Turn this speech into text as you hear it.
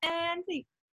Mackenzie.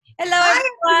 Hello, Hi,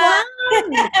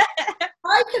 everyone.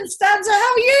 Hi, Constanza.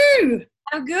 How are you?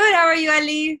 I'm good. How are you,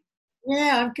 Ali?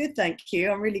 Yeah, I'm good, thank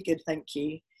you. I'm really good, thank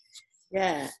you.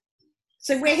 Yeah.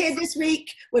 So we're here this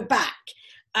week. We're back.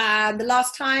 The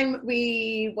last time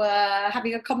we were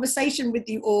having a conversation with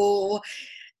you all,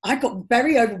 I got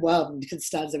very overwhelmed,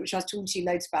 Constanza, which I was talking to you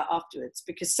loads about afterwards,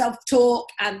 because self-talk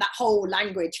and that whole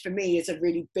language for me is a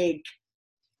really big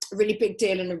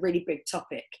deal and a really big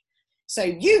topic. So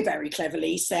you very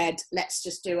cleverly said, let's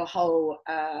just do a whole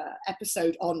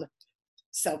episode on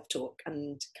self-talk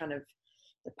and kind of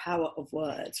the power of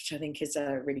words, which I think is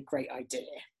a really great idea.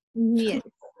 Yes.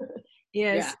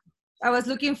 Yes. Yeah. I was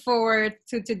looking forward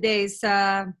to today's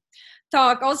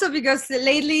talk also because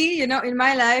lately, in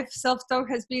my life, self-talk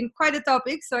has been quite a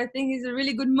topic. So I think it's a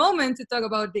really good moment to talk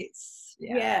about this.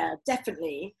 Yeah,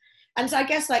 definitely. And so I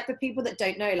guess, like, for people that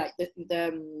don't know, like,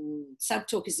 the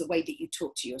self-talk is the way that you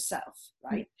talk to yourself,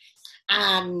 right?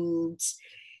 And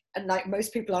like,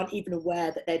 most people aren't even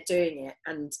aware that they're doing it,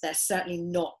 and they're certainly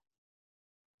not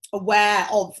aware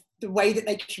of the way that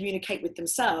they communicate with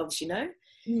themselves,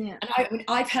 Yeah. And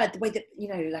I've heard the way that,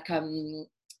 like,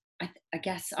 I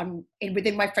guess I'm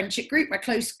within my friendship group, my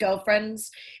close girlfriends,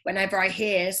 whenever I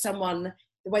hear someone,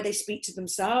 the way they speak to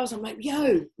themselves, I'm like,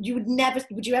 yo,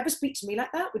 would you ever speak to me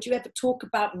like that? Would you ever talk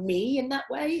about me in that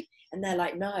way? And they're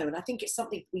like, no. And I think it's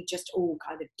something we just all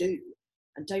kind of do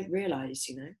and don't realize,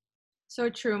 So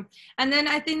true. And then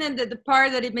I think that the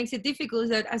part that it makes it difficult is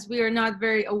that as we are not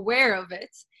very aware of it,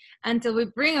 until we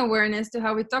bring awareness to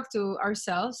how we talk to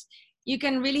ourselves, you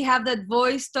can really have that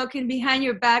voice talking behind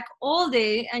your back all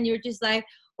day, and you're just like,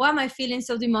 why am I feeling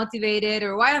so demotivated,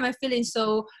 or why am I feeling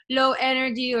so low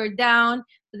energy or down?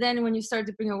 But then when you start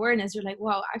to bring awareness, you're like,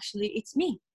 wow, actually it's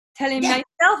me telling myself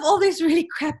all these really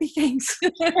crappy things.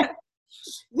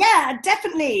 Yeah,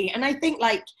 definitely. And I think,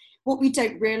 like, what we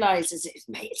don't realize is it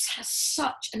has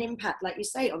such an impact, like you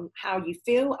say, on how you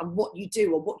feel and what you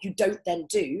do or what you don't then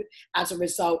do as a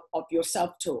result of your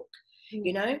self-talk,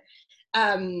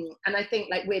 and I think,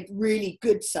 like, with really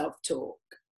good self-talk,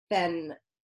 then,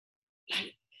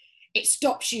 like, it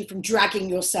stops you from dragging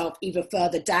yourself even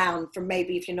further down from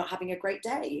maybe if you're not having a great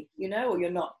day, or you're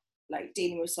not, like,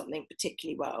 dealing with something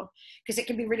particularly well, because it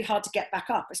can be really hard to get back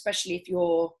up, especially if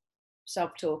your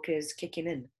self-talk is kicking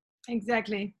in.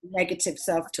 Exactly. Negative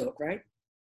self-talk, right?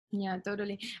 Yeah,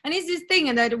 totally. And it's this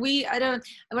thing that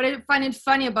what I find it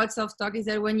funny about self-talk is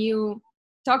that when you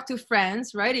talk to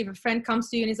friends, right? If a friend comes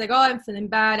to you and is like, oh, I'm feeling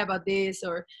bad about this,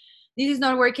 or this is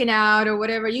not working out, or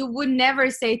whatever, you would never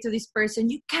say to this person,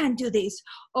 you can't do this,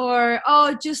 or,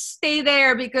 oh, just stay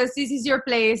there because this is your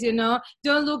place,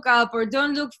 don't look up or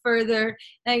don't look further.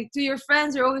 Like, to your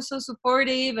friends, you're always so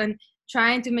supportive and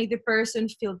trying to make the person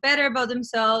feel better about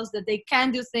themselves, that they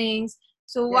can do things.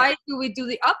 So why do we do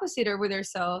the opposite with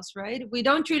ourselves, right? We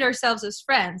don't treat ourselves as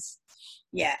friends.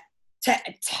 Yeah,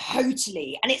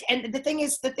 totally. And the thing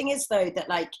is though, that,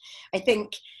 like, I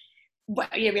think,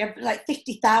 we have like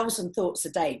 50,000 thoughts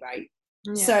a day, right?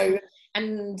 Yeah. So,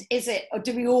 and or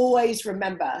do we always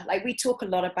remember? Like, we talk a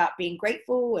lot about being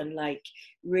grateful and, like,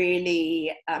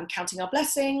 really counting our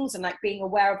blessings and, like, being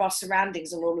aware of our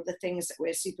surroundings and all of the things that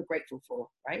we're super grateful for,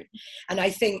 right? And I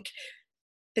think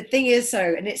the thing is,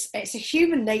 and it's a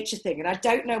human nature thing, and I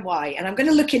don't know why, and I'm going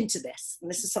to look into this, and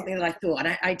this is something that I thought,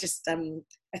 and I just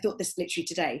I thought this literally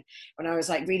today when I was,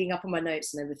 like, reading up on my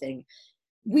notes and everything.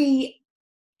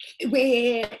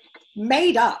 We're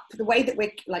made up, the way that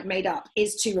we're, like, made up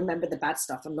is to remember the bad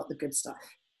stuff and not the good stuff,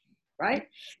 right?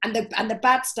 And the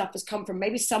bad stuff has come from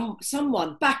maybe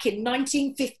someone back in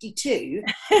 1952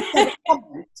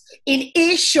 in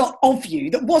earshot of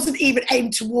you that wasn't even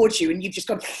aimed towards you, and you've just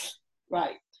gone,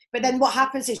 right. But then what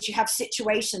happens is you have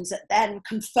situations that then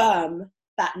confirm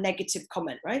that negative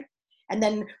comment, right? And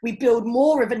then we build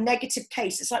more of a negative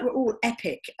case. It's like we're all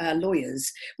epic lawyers.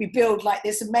 We build, like,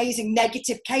 this amazing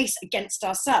negative case against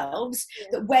ourselves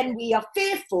that when we are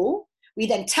fearful, we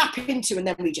then tap into, and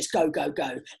then we just go.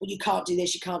 Well, you can't do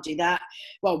this, you can't do that.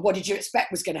 Well, what did you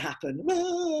expect was going to happen?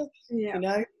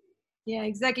 Yeah. Yeah,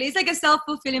 exactly. It's like a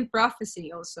self-fulfilling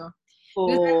prophecy also.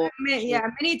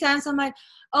 Many times I'm like,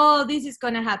 oh, this is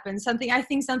gonna happen, I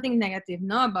think something negative,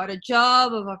 about a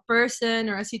job, of a person,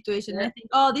 or a situation. I think,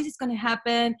 oh, this is gonna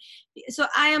happen, so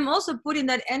I am also putting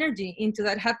that energy into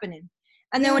that happening,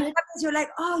 and then when it happens, you're like,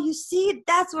 oh, you see,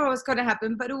 that's what was gonna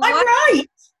happen. But I'm right.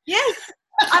 Yes,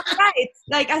 I'm right.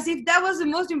 Like, as if that was the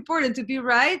most important, to be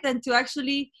right, than to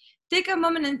actually take a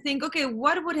moment and think, okay,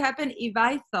 what would happen if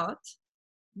I thought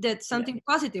that something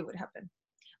positive would happen?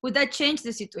 Would that change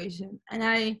the situation? And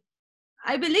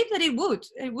I believe that it would.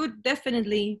 It would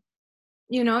definitely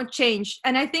changed.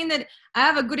 And I think that I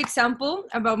have a good example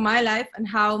about my life and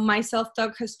how my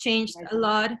self-talk has changed a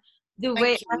lot the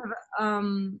way Thank you.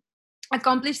 I've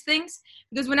accomplished things.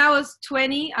 Because when I was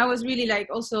 20, I was really like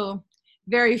also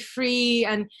very free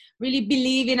and really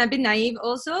believing, a bit naive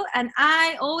also. And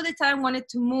I all the time wanted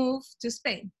to move to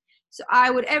Spain. So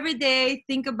I would every day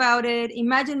think about it,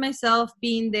 imagine myself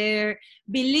being there,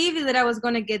 believe that I was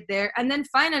going to get there. And then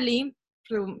finally,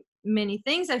 through many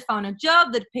things, I found a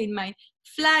job that paid my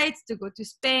flights to go to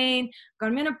Spain,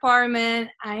 got me an apartment.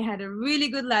 I had a really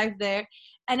good life there.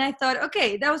 And I thought,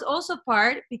 okay, that was also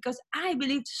part because I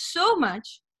believed so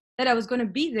much that I was going to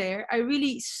be there. I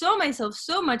really saw myself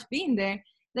so much being there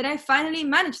that I finally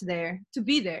managed to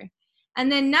be there.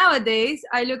 And then nowadays,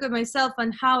 I look at myself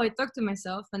and how I talk to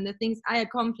myself and the things I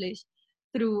accomplished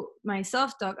through my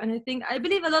self-talk. And I think I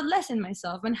believe a lot less in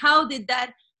myself. And how did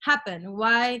that happen?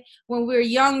 Why, when we're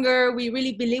younger, we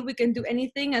really believe we can do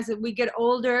anything. As we get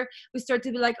older, we start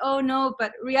to be like, oh no,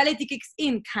 but reality kicks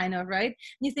in, kind of, right?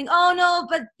 And you think, oh no,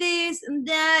 but this and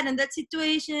that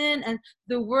situation and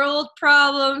the world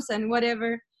problems and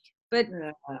whatever. But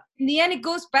in the end, it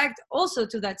goes back also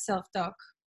to that self-talk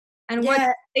and what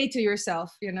you say to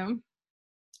yourself,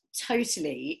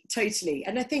 Totally.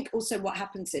 And I think also what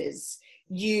happens is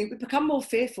you become more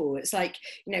fearful. It's like,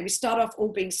 we start off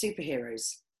all being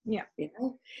superheroes. Yeah.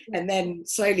 And then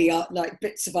slowly like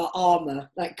bits of our armor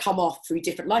like come off through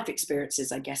different life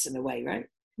experiences, I guess, in a way, right?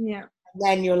 Yeah. And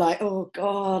then you're like, oh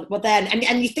God, well then,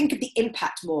 and you think of the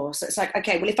impact more. So it's like,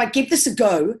 okay, well, if I give this a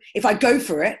go, if I go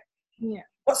for it,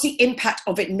 what's the impact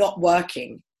of it not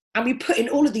working? And we put in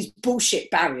all of these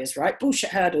bullshit barriers, right?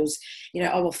 Bullshit hurdles, oh,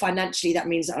 well, financially, that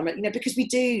means that I'm, because we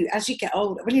do, as you get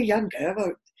older, when you're younger,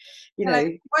 well,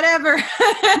 like, whatever.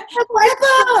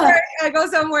 Whatever. I go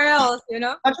somewhere else,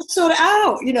 I just sort it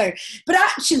out, But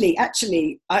actually, I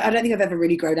don't think I've ever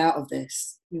really grown out of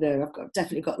this. I've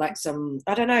definitely got like some,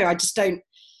 I don't know,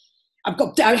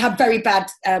 I have very bad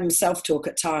self-talk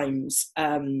at times.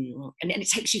 And it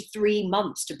takes you 3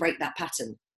 months to break that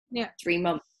pattern. Yeah. 3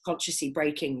 months consciously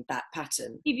breaking that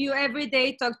pattern. If you every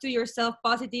day talk to yourself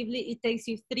positively, it takes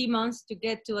you 3 months to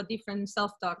get to a different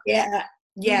self-talk.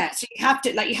 Yeah. So you have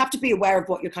to be aware of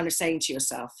what you're kind of saying to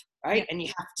yourself, right? Yeah. And you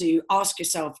have to ask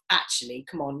yourself, actually,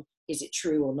 come on, is it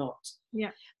true or not?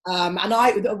 Yeah. And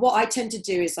what I tend to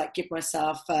do is like give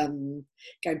myself, going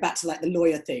back to like the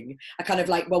lawyer thing, I kind of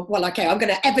like, well, okay, I'm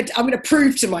going to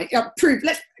prove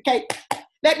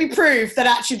let me prove that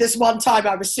actually this one time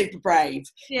I was super brave,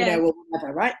 or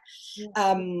whatever, right?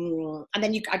 Yeah. And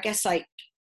then I guess like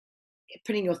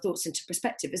putting your thoughts into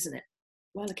perspective, isn't it?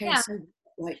 Well, okay, yeah. So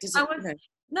like, does it,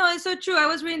 No, it's so true. I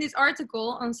was reading this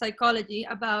article on psychology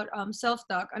about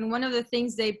self-talk, and one of the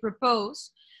things they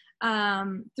propose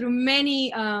through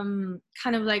many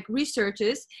kind of like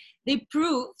researches, they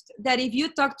proved that if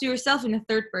you talk to yourself in a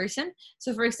third person,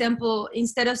 so for example,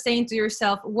 instead of saying to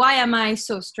yourself, why am I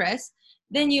so stressed?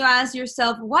 Then you ask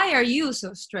yourself, why are you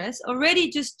so stressed? Already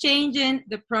just changing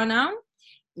the pronoun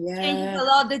changes a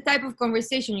lot the type of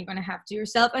conversation you're going to have to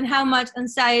yourself and how much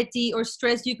anxiety or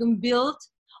stress you can build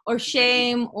or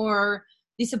shame or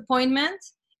disappointment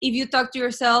if you talk to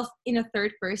yourself in a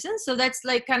third person. So that's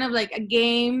like kind of like a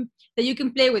game that you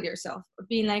can play with yourself,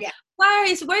 being like, why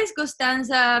is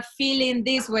Costanza feeling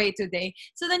this way today?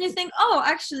 So then you think, oh,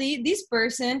 actually this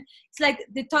person, it's like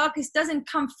the talk doesn't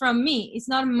come from me. It's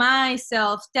not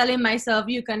myself telling myself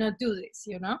you cannot do this,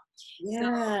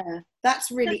 Yeah, so, that's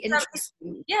really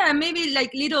interesting. Yeah, maybe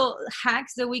like little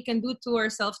hacks that we can do to our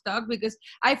self-talk, because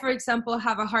I, for example,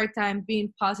 have a hard time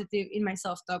being positive in my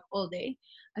self-talk all day.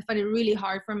 I find it really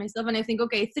hard for myself, and I think,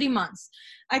 okay, 3 months,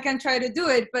 I can try to do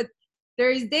it, but there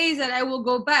is days that I will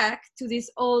go back to this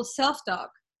old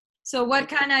self-talk. So what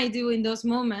can I do in those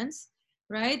moments,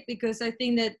 right? Because I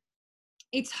think that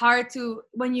it's hard to,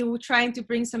 when you're trying to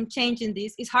bring some change in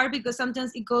this, it's hard because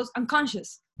sometimes it goes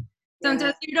unconscious.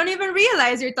 Sometimes you don't even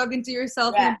realize you're talking to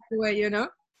yourself in the way,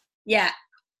 Yeah,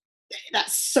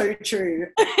 that's so true.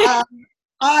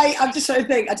 I'm just trying to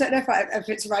think. I don't know if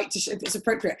it's right if it's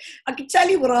appropriate. I can tell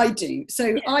you what I do.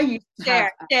 So I used to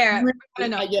have. I'm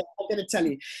going to tell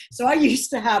you. So I used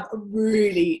to have a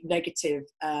really negative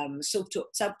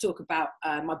self-talk about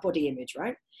my body image,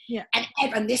 right? Yeah.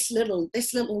 And this little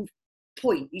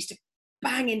point used to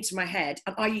bang into my head,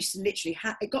 and I used to literally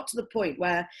it got to the point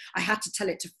where I had to tell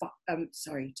it to fuck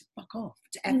off,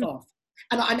 to F off,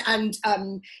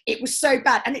 and it was so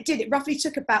bad, and it roughly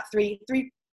took about 3-4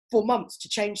 months to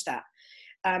change that.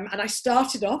 And I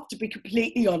started off, to be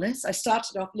completely honest,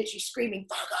 literally screaming,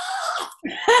 fuck off!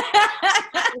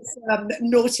 This,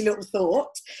 naughty little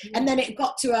thought. And then it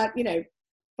got to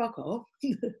fuck off.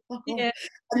 Fuck off. Yeah.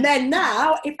 And then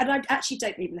now, and I actually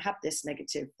don't even have this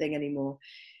negative thing anymore.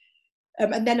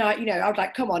 And then I'd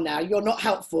like, come on now, you're not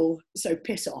helpful, so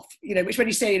piss off. Which when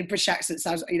you say in a British accent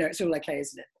sounds, it's all okay,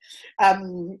 isn't it?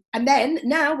 And then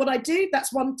now what I do,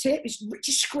 that's one tip, is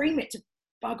just scream it to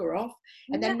bugger off.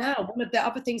 And then now one of the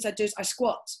other things I do is I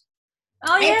squat.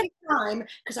 Oh yeah. Every time,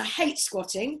 because I hate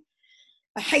squatting.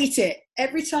 I hate it.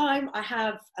 Every time I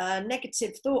have a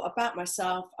negative thought about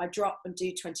myself, I drop and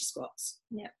do 20 squats.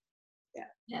 Yeah,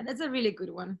 that's a really good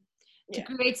one. To Yeah.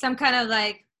 create some kind of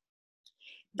like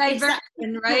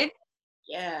diversion, right?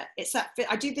 Yeah, it's that.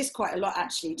 I do this quite a lot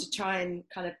actually, to try and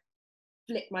kind of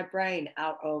flip my brain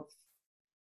out of,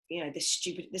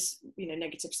 this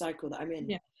negative cycle that I'm in.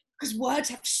 Yeah. Because words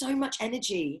have so much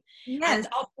energy, Yes, and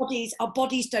our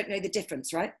bodies don't know the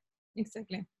difference, right?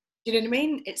 exactly. Do you know what I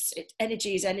mean?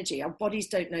 Energy is energy. Our bodies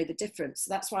don't know the difference.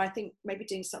 So that's why I think maybe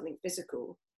doing something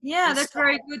physical. Yeah, that's a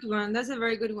very good one. That's a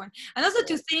very good one. And also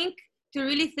to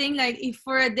really think, like, if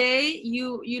for a day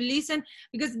you listen,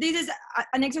 because this is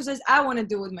an exercise I want to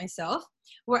do with myself,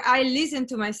 where I listen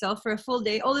to myself for a full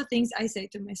day, all the things I say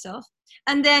to myself,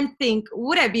 and then think,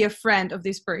 would I be a friend of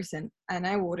this person? And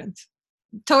I wouldn't.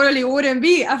 Totally wouldn't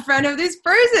be a friend of this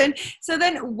person. So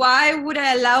then why would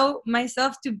I allow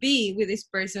myself to be with this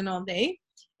person all day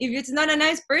if it's not a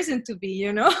nice person to be,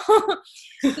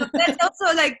 So that's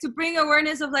also like to bring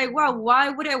awareness of like, wow, why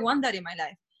would I want that in my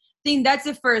life? I think that's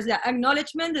the first, that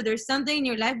acknowledgement that there's something in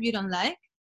your life you don't like.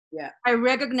 Yeah. I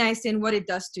recognize in what it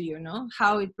does to you,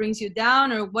 how it brings you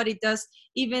down, or what it does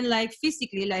even like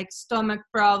physically, like stomach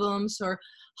problems or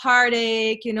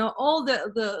heartache, all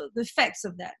the effects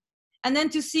of that. And then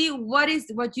to see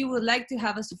what you would like to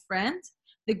have as a friend,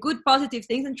 the good positive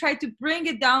things, and try to bring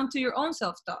it down to your own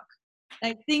self-talk,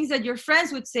 like things that your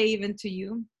friends would say even to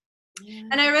you. Yeah.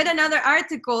 And I read another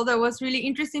article that was really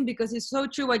interesting, because it's so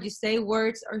true what you say.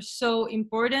 Words are so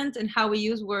important, and how we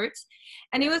use words.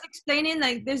 And it was explaining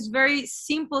like there's very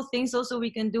simple things also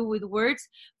we can do with words.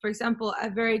 For example,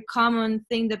 a very common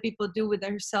thing that people do with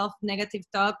their self-negative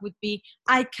talk would be,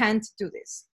 I can't do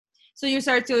this. So you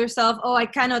start to yourself, oh, I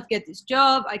cannot get this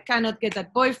job. I cannot get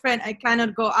that boyfriend. I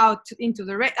cannot go out into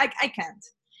the rain. I can't.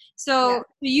 So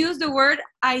to use the word,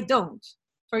 I don't.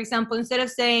 For example, instead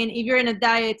of saying, if you're in a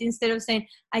diet, instead of saying,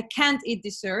 I can't eat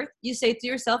dessert, you say to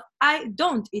yourself, I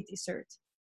don't eat dessert.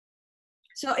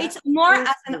 So it's more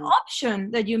as an option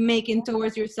that you're making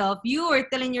towards yourself. You are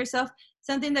telling yourself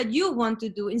something that you want to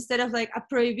do instead of like a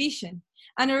prohibition.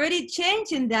 And already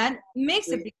changing that makes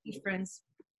a big difference.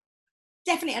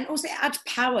 Definitely. And also it adds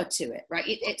power to it, right?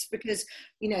 It's because,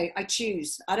 I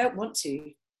choose. I don't want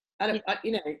to.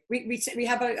 We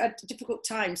have a difficult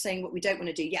time saying what we don't want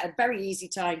to do. Yeah, a very easy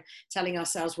time telling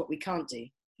ourselves what we can't do.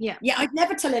 Yeah. Yeah, I'd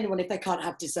never tell anyone if they can't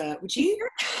have dessert. Would you?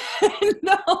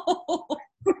 No.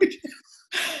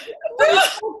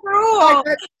 So cruel.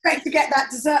 I expect to get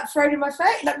that dessert thrown in my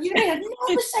face. Like, I'd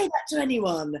never say that to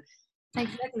anyone.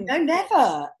 Exactly. No,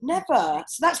 never.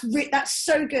 So that's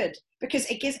so good, because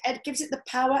it gives it the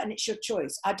power, and it's your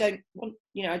choice. I don't want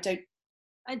to do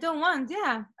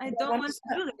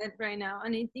that right now.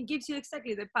 And it gives you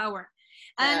exactly the power.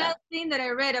 And another thing that I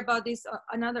read about this,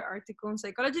 another article on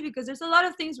psychology, because there's a lot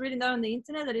of things written down on the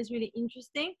internet that is really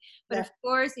interesting, but of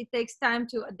course it takes time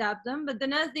to adapt them. But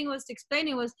another thing was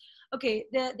explaining was, okay,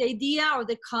 the idea or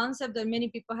the concept that many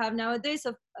people have nowadays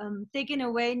of taking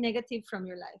away negative from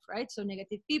your life, right? So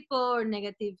negative people or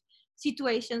negative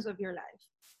situations of your life.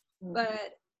 Mm-hmm.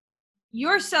 But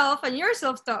yourself and your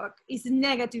self-talk is a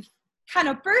negative kind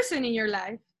of person in your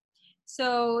life.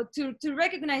 So to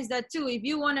recognize that too, if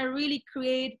you want to really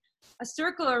create a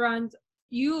circle around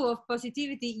you of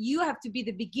positivity, you have to be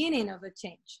the beginning of a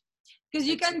change. Because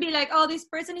you can be like, oh, this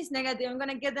person is negative, I'm going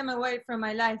to get them away from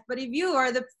my life. But if you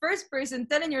are the first person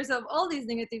telling yourself all these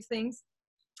negative things,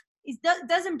 it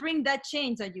doesn't bring that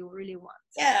change that you really want.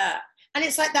 Yeah. And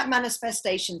it's like that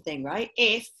manifestation thing, right?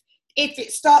 If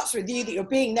it starts with you that you're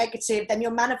being negative, then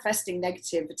you're manifesting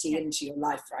negativity into your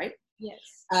life, right? Yes.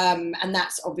 And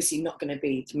that's obviously not going to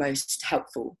be the most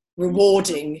helpful,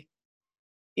 rewarding,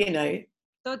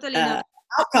 totally not.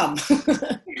 Outcome.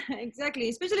 Exactly,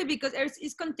 especially because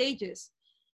it's contagious.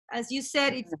 As you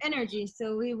said, it's energy.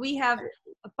 So we have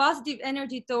a positive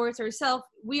energy towards ourselves.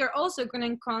 We are also going to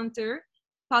encounter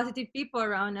positive people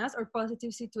around us or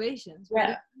positive situations. Right?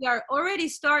 If we are already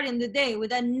starting the day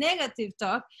with a negative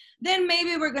talk, then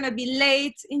maybe we're going to be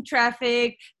late in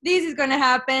traffic. This is going to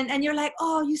happen. And you're like,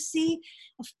 oh, you see,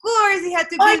 of course he had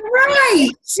to be right.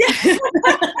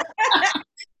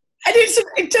 And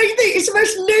don't you think it's the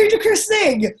most ludicrous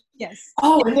thing? Yes.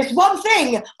 Oh, and this one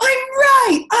thing, I'm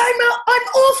right. I'm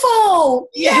awful.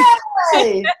 Yeah.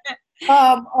 Yay!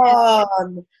 Come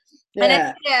on.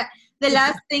 And Yeah. the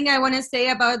last thing I want to say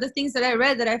about the things that I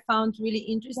read that I found really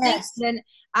interesting, Yes. then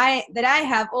I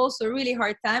have also a really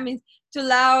hard time is to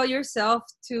allow yourself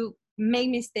to make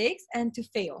mistakes and to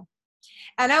fail.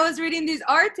 And I was reading this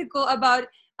article about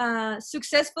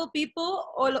successful people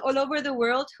all over the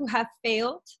world who have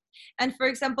failed. And for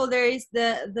example, there is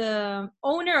the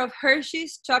owner of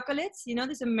Hershey's chocolates,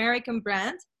 this American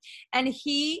brand, and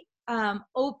he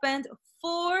opened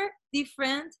 4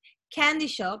 different candy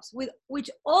shops with which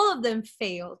all of them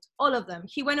failed. All of them.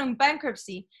 He went on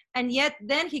bankruptcy, and yet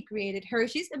then he created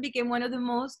Hershey's and became one of the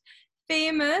most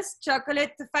famous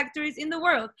chocolate factories in the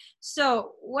world.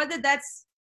 So what that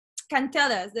can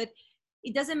tell us that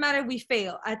it doesn't matter if we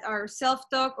fail at our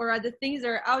self-talk or at the things that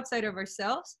are outside of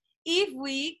ourselves, if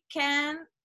we can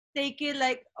take it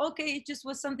like, okay, it just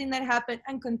was something that happened,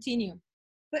 and continue.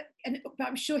 But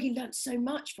I'm sure he learned so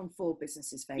much from 4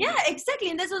 businesses failing. Yeah,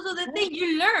 exactly. And that's also the thing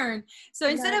you learn. So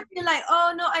instead of being like,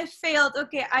 oh no, I failed.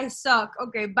 Okay, I suck.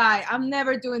 Okay, bye. I'm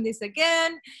never doing this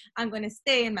again. I'm going to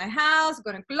stay in my house. I'm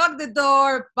going to lock the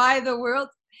door, buy the world.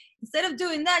 Instead of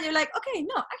doing that, you're like, okay,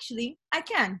 no, actually, I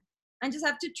can. I just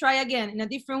have to try again in a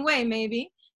different way,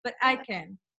 maybe, but I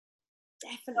can.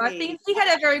 Definitely. So I think he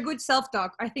had a very good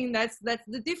self-talk. I think that's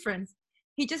the difference.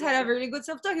 He just had a really good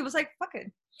self-talk. He was like, fuck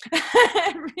it.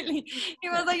 Really. He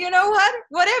was like, you know what?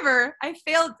 Whatever. I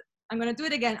failed. I'm going to do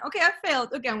it again. Okay, I failed.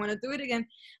 Okay, I'm going to do it again.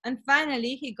 And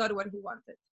finally, he got what he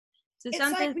wanted. So it's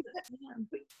sometimes like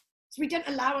we don't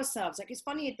allow ourselves. Like, it's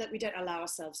funny that we don't allow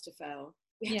ourselves to fail.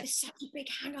 We have such a big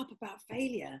hang up about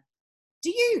failure. Do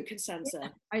you, Constanza? Yeah,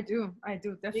 I do,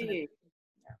 definitely. Do you?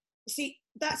 Yeah. See,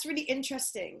 that's really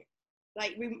interesting.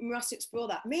 Like, we must explore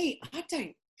that. Me, I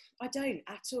don't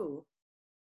at all.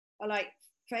 I like,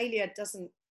 failure doesn't,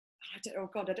 I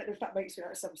don't know if that makes me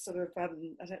like some sort of, I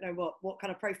don't know what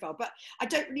kind of profile, but I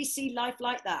don't really see life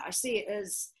like that. I see it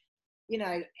as,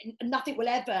 nothing will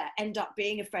ever end up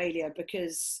being a failure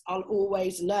because I'll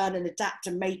always learn and adapt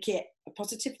and make it a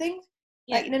positive thing.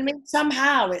 Yeah. Like, you know what I mean?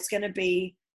 Somehow it's going to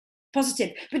be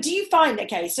positive. But do you find,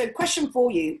 okay, so question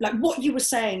for you, like what you were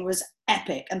saying was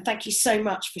epic, and thank you so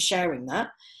much for sharing that.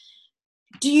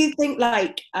 Do you think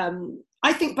like,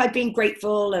 I think by being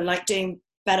grateful and like doing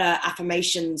better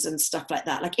affirmations and stuff like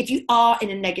that, like if you are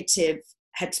in a negative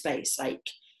headspace, like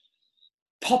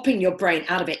popping your brain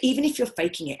out of it, even if you're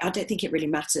faking it, I don't think it really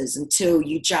matters until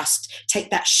you just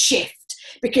take that shift,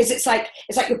 because it's like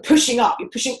you're pushing up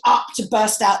to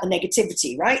burst out the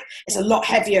negativity, right? It's a lot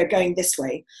heavier going this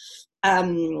way.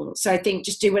 So I think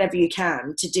just do whatever you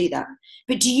can to do that.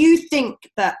 But do you think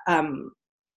that, do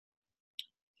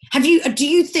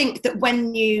you think that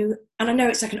when you, and I know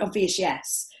it's like an obvious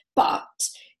yes, but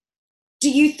do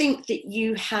you think that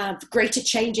you have greater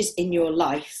changes in your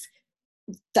life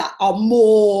that are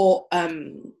more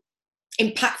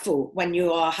impactful when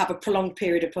you have a prolonged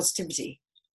period of positivity?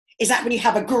 Is that when you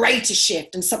have a greater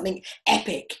shift and something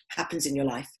epic happens in your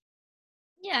life?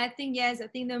 Yeah, I think yes. I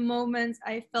think the moments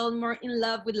I felt more in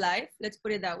love with life, let's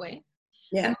put it that way.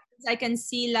 Yeah. I can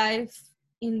see life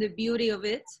in the beauty of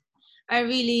it. I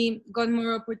really got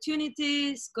more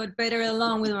opportunities, got better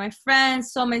along with my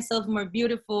friends, saw myself more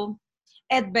beautiful,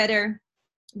 ate better,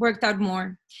 worked out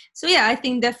more. So yeah, I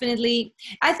think definitely,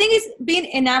 I think it's being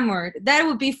enamored. That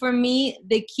would be for me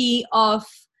the key of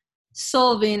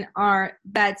solving our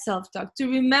bad self-talk, to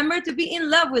remember to be in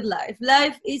love with life.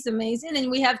 Life is amazing, and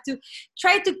we have to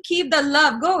try to keep that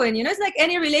love going. It's like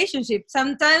any relationship.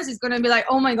 Sometimes it's going to be like,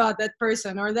 oh my God, that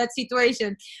person or that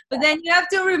situation. But then you have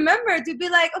to remember to be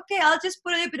like, okay, I'll just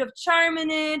put a little bit of charm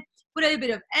in it, put a little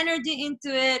bit of energy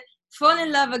into it, fall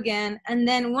in love again. And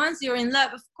then once you're in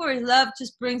love, of course, love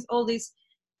just brings all these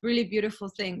really beautiful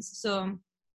things. So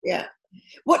yeah.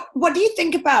 What do you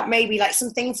think about maybe like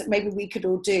some things that maybe we could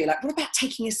all do? Like, what about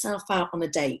taking yourself out on a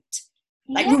date?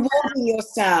 Like rewarding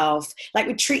yourself, like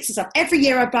with treats and stuff. Every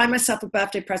year I buy myself a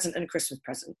birthday present and a Christmas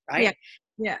present, right?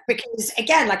 Yeah. Because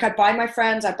again, like I buy my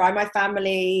friends, I buy my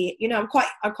family, I'm quite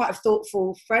a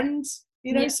thoughtful friend,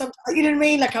 sometimes, you know what I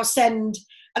mean? Like I'll send,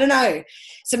 I don't know.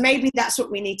 So maybe that's what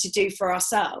we need to do for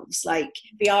ourselves, like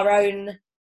be our own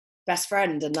best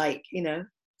friend and like,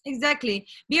 Exactly.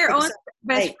 Be your own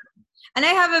best friend. And I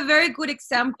have a very good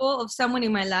example of someone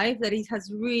in my life that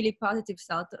has really positive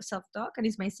self-talk, and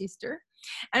it's my sister.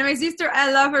 And my sister,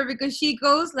 I love her because she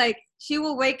goes like, she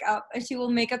will wake up and she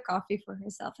will make a coffee for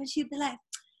herself. And she'll be like,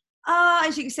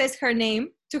 and she says her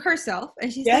name to herself.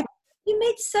 And she's like, you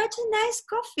made such a nice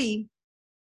coffee.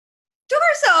 To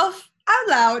herself, out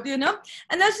loud, you know?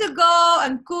 And then she'll go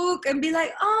and cook and be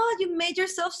like, oh, you made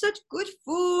yourself such good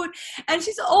food. And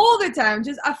she's all the time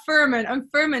just affirming. And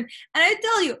I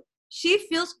tell you, she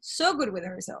feels so good with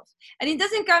herself. And it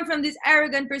doesn't come from this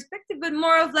arrogant perspective, but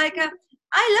more of like I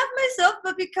love myself,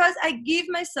 but because I give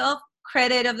myself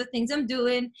credit of the things I'm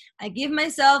doing. I give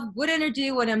myself good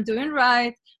energy when I'm doing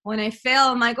right. When I fail,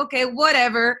 I'm like, okay,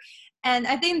 whatever. And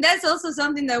I think that's also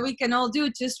something that we can all do.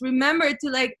 Just remember to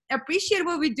like appreciate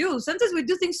what we do. Sometimes we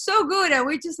do things so good and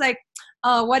we're just like,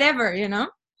 oh, whatever, you know.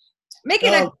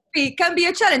 Making a coffee can be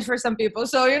a challenge for some people.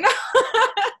 So, you know.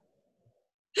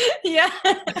 Yeah.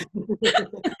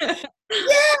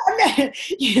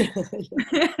 Yeah.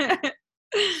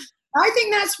 I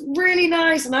think that's really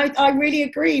nice, and I really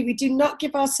agree. We do not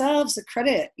give ourselves the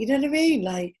credit. You know what I mean?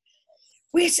 Like,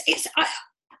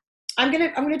 I'm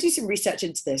gonna do some research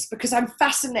into this because I'm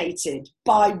fascinated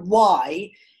by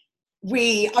why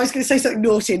I was going to say something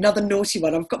naughty, another naughty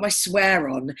one. I've got my swear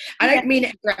on. I don't mean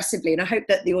it aggressively, and I hope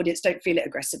that the audience don't feel it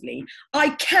aggressively. I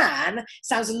can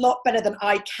sounds a lot better than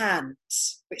I can't,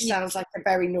 which sounds like a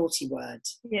very naughty word.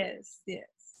 Yes.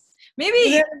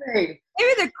 Maybe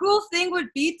the cool thing would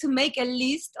be to make a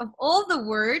list of all the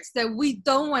words that we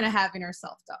don't want to have in our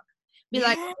self-talk. Be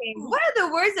like, okay, what are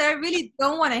the words that I really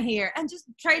don't want to hear? And just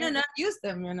try to not use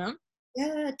them, you know?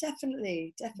 Yeah,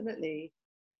 definitely.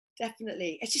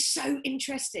 It's just so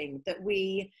interesting that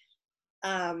we,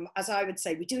 as I would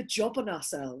say, we do a job on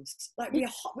ourselves. Like we're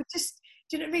just,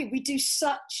 do you know what I mean? We do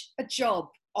such a job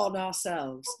on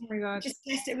ourselves. Oh my God.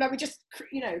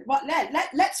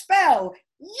 Let's fail.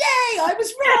 Yay, I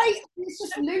was right. It's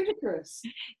just ludicrous.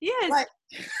 Yes. Like,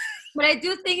 but I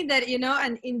do think that, you know,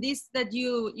 and in this that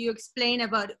you explain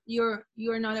about you're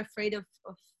not afraid of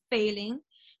failing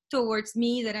towards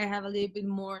me, that I have a little bit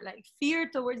more like fear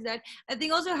towards that. I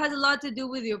think also has a lot to do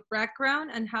with your background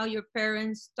and how your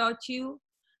parents taught you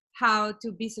how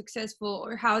to be successful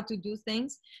or how to do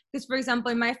things. Because, for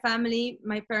example, in my family,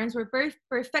 my parents were very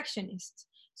perfectionists.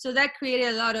 So that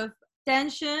created a lot of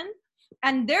tension,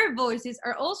 and their voices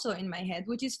are also in my head,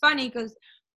 which is funny because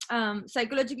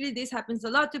psychologically this happens a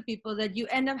lot to people, that you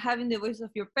end up having the voice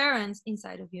of your parents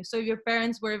inside of you. So if your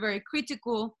parents were very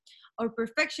critical or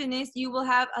perfectionist, you will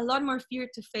have a lot more fear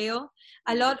to fail,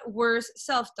 a lot worse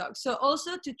self-talk. So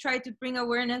also to try to bring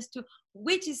awareness to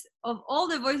which is, of all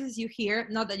the voices you hear,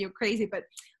 not that you're crazy, but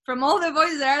from all the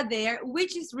voices that are there,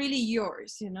 which is really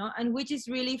yours, you know, and which is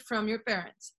really from your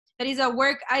parents. That is a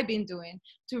work I've been doing,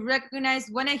 to recognize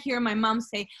when I hear my mom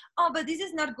say, oh, but this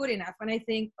is not good enough. And I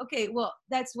think, okay, well,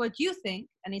 that's what you think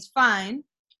and it's fine.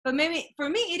 But maybe for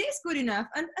me, it is good enough.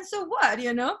 And so what,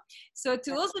 you know? So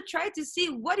to also try to see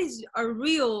what is a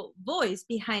real voice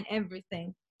behind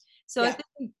everything. So I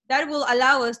think that will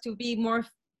allow us to be more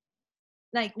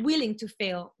like willing to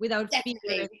fail without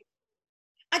fear.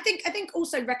 I think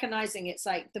also recognizing it's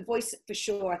like the voice for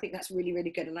sure. I think that's really,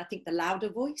 really good. And I think the louder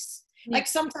voice, like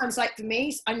sometimes, like for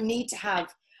me,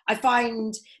 I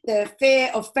find the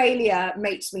fear of failure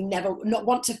makes me not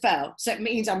want to fail. So it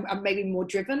means I'm maybe more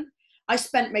driven. I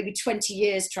spent maybe 20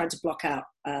 years trying to block out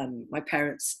my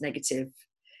parents' negative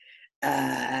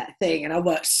thing, and I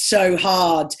worked so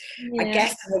hard, I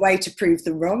guess, in a way to prove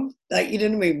them wrong. Like, you know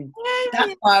what I mean?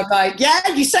 That's why I'm like,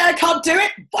 you say I can't do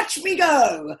it, watch me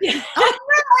go. I'm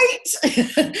right.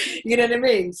 You know what I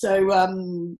mean?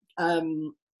 So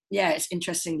it's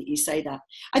interesting that you say that.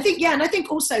 I think and I think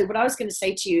also what I was going to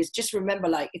say to you is just remember,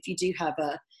 like, if you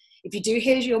do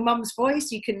hear your mum's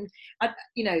voice, you can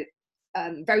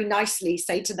very nicely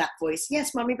say to that voice,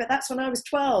 yes, mummy, but that's when I was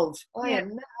 12. I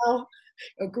am now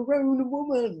a grown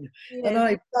woman, and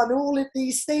I've done all of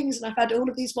these things, and I've had all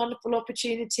of these wonderful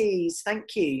opportunities.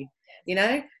 Thank you. You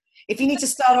know, if you need to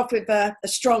start off with a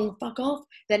strong fuck off,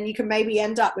 then you can maybe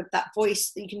end up with that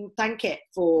voice. You can thank it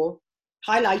for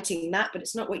highlighting that, but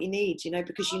it's not what you need, you know,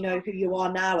 because you know who you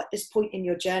are now at this point in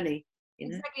your journey. You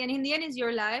know? Exactly, and in the end, it's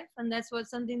your life, and that's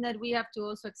something that we have to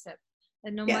also accept.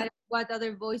 That no matter what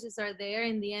other voices are there,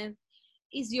 in the end,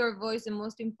 is your voice the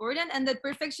most important, and that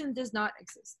perfection does not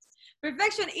exist.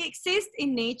 Perfection exists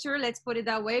in nature, let's put it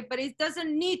that way, but it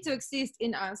doesn't need to exist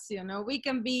in us, you know. We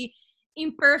can be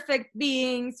imperfect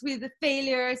beings with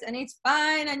failures, and it's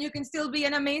fine, and you can still be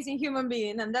an amazing human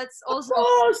being, and that's also,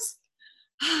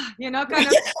 you know, kind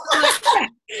of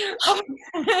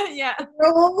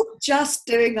We're all just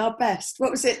doing our best.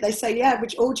 What was it they say? We're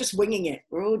all just winging it,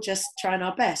 we're all just trying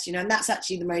our best, you know. And that's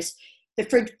actually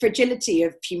the fragility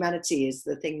of humanity is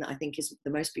the thing that I think is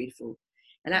the most beautiful.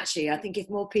 And actually, I think if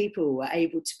more people were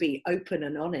able to be open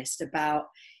and honest about,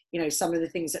 you know, some of the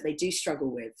things that they do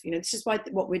struggle with, you know, this is why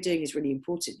what we're doing is really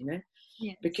important, you know,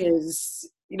 because,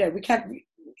 you know,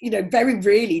 very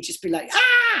really just be like,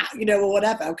 or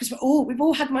whatever, because we've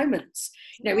all had moments,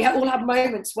 we all have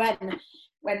moments when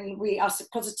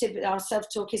our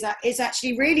self-talk is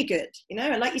actually really good,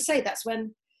 and like you say, that's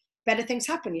when better things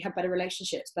happen. You have better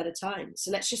relationships, better times.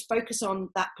 So let's just focus on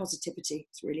that positivity.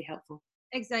 It's really helpful.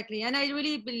 Exactly. And I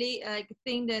really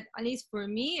think that, at least for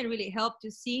me, it really helped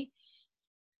to see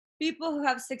people who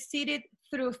have succeeded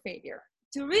through failure.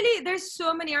 There's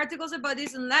so many articles about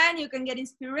this online. You can get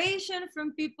inspiration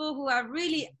from people who are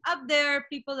really up there,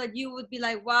 people that you would be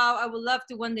like, wow, I would love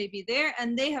to one day be there.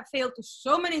 And they have failed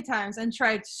so many times and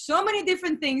tried so many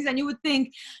different things. And you would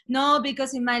think, no,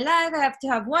 because in my life, I have to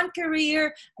have one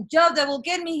career, a job that will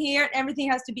get me here.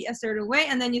 Everything has to be a certain way.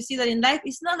 And then you see that in life,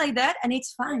 it's not like that. And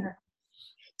it's fine.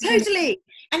 Totally.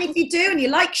 And if you do, and you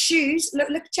like shoes,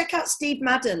 look, check out Steve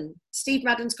Madden. Steve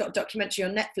Madden's got a documentary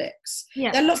on Netflix.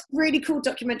 Yeah. There are lots of really cool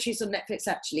documentaries on Netflix,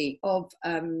 actually, of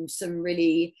some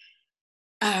really,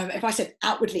 if I said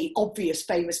outwardly obvious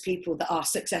famous people that are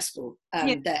successful,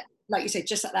 that, like you said,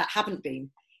 just like that, haven't been,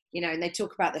 and they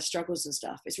talk about their struggles and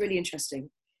stuff. It's really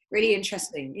interesting. Really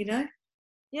interesting,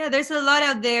 Yeah, there's a lot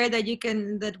out there that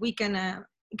we can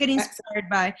get inspired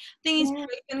by. I think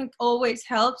inspiration always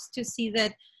helps to see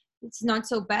that it's not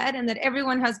so bad, and that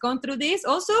everyone has gone through this,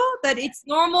 also that it's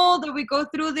normal that we go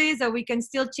through this, that we can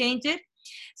still change it.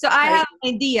 So I have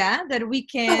an idea that we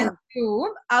can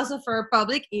do also for our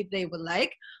public, if they would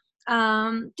like,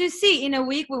 to see in a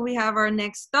week when we have our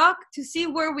next talk, to see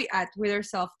where we at with our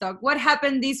self-talk. What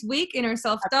happened this week in our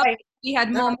self-talk? We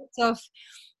had moments of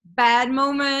bad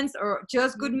moments or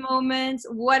just good moments.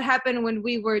 What happened when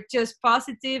we were just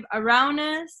positive around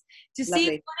us, to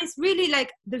see what is really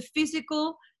like the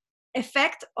physical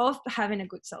effect of having a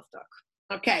good self-talk.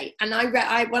 Okay, and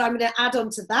what I'm going to add on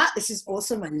to that, this is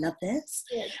awesome, I love this.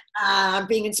 Yes.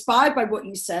 Being inspired by what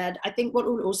you said, I think what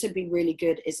will also be really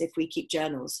good is if we keep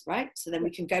journals, right? So then we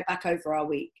can go back over our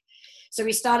week. So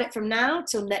we start it from now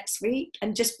till next week,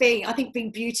 and just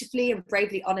being beautifully and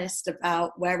bravely honest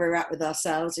about where we're at with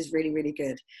ourselves is really, really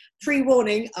good.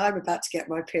 Pre-warning, I'm about to get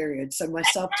my period, so my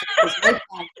self-talk is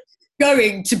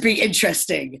going to be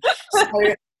interesting.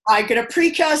 So I'm going to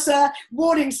precursor,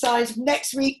 warning signs.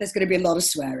 Next week, there's going to be a lot of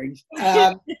swearing.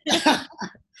 I think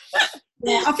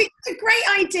that's a great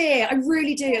idea. I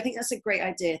really do. I think that's a great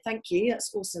idea. Thank you.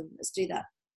 That's awesome. Let's do that.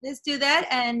 Let's do that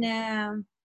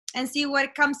and see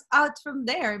what comes out from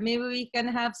there. Maybe we can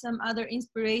have some other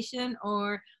inspiration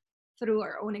or through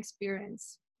our own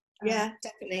experience. Yeah,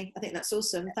 definitely. I think that's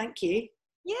awesome. Thank you.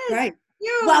 Yes. Great.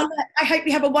 Well, I hope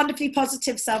you have a wonderfully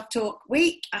positive self-talk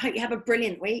week. I hope you have a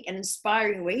brilliant week, an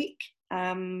inspiring week.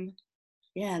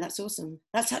 Yeah, that's awesome.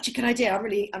 That's such a good idea.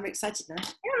 I'm excited now.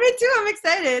 Yeah, me too. I'm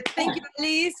excited. Thank you,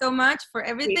 Ellie, so much for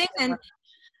everything. And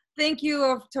thank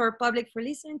you to our public for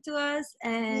listening to us.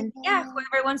 And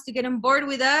whoever wants to get on board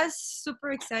with us,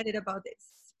 super excited about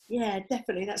this. Yeah,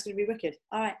 definitely. That's going to be wicked.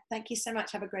 All right. Thank you so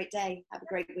much. Have a great day. Have a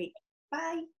great week.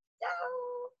 Bye. Ciao.